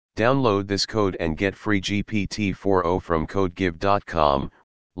Download this code and get free GPT-4o from codegive.com,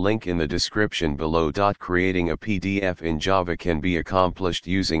 link in the description below. Creating a PDF in Java can be accomplished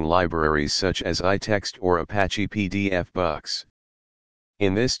using libraries such as itext or Apache pdfbox.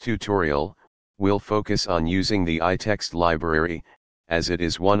 In this tutorial, we'll focus on using the itext library, as it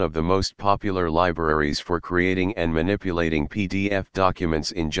is one of the most popular libraries for creating and manipulating PDF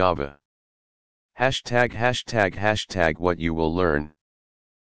documents in Java. ##### What you will learn.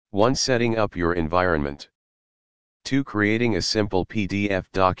 1. Setting up your environment. 2. Creating a simple PDF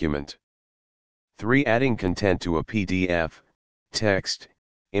document. 3. Adding content to a PDF, text,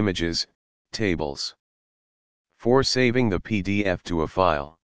 images, tables. 4. Saving the PDF to a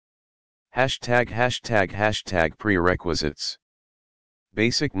file. #### Prerequisites.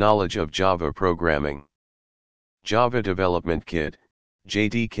 Basic knowledge of Java programming. Java Development Kit,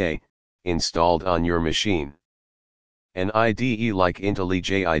 JDK, installed on your machine. An IDE like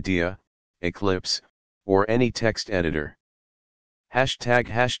intellij IDEA, Eclipse, or any text editor.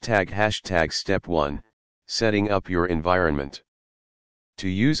 ###. Step 1, Setting up your environment. To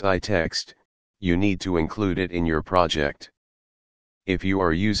use itext, you need to include it in your project. If you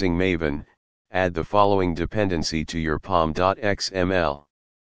are using Maven, add the following dependency to your pom.xml.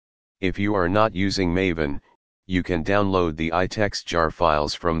 If you are not using Maven, you can download the itext jar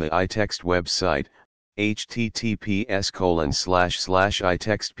files from the itext website,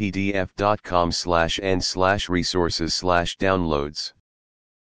 https://itextpdf.com/n/resources/downloads.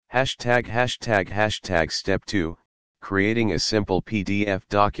 ###. Step 2, Creating a simple PDF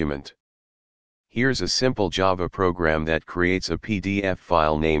document. Here's a simple Java program that creates a PDF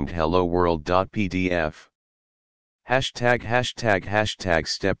file named helloworld.pdf. ###.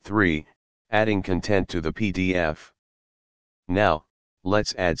 Step 3, Adding content to the PDF. Now,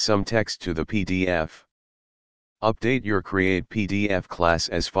 let's add some text to the PDF. Update your create PDF class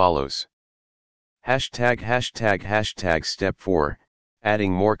as follows. ###. Step 4,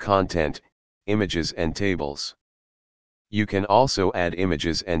 Adding more content, images and tables. You can also add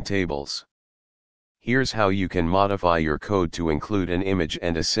images and tables. Here's how you can modify your code to include an image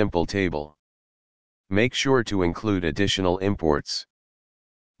and a simple table. Make sure to include additional imports.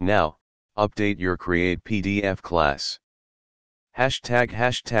 Now, update your create PDF class.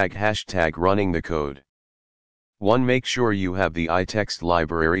 ###. Running the code. 1. Make sure you have the itext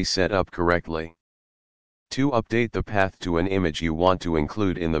library set up correctly. 2. Update the path to an image you want to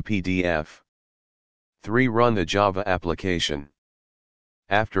include in the PDF. 3. Run the Java application.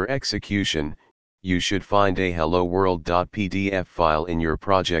 After execution, you should find a helloworld.pdf file in your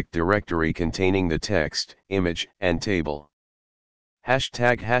project directory containing the text, image, and table. ###.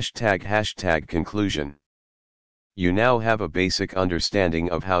 Conclusion. You now have a basic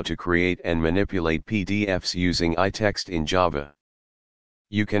understanding of how to create and manipulate PDFs using itext in Java.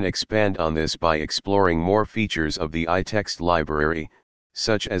 You can expand on this by exploring more features of the itext library,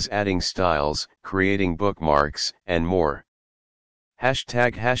 such as adding styles, creating bookmarks, and more. ###.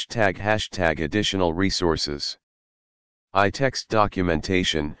 Additional resources. Itext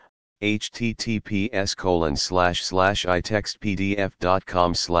documentation,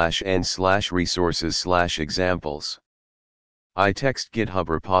 https://itextpdf.com/n/resources/examples. Itext GitHub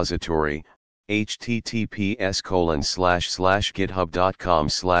repository,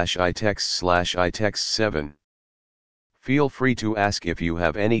 https://github.com/itext/itext7. Feel free to ask if you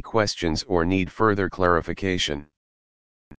have any questions or need further clarification.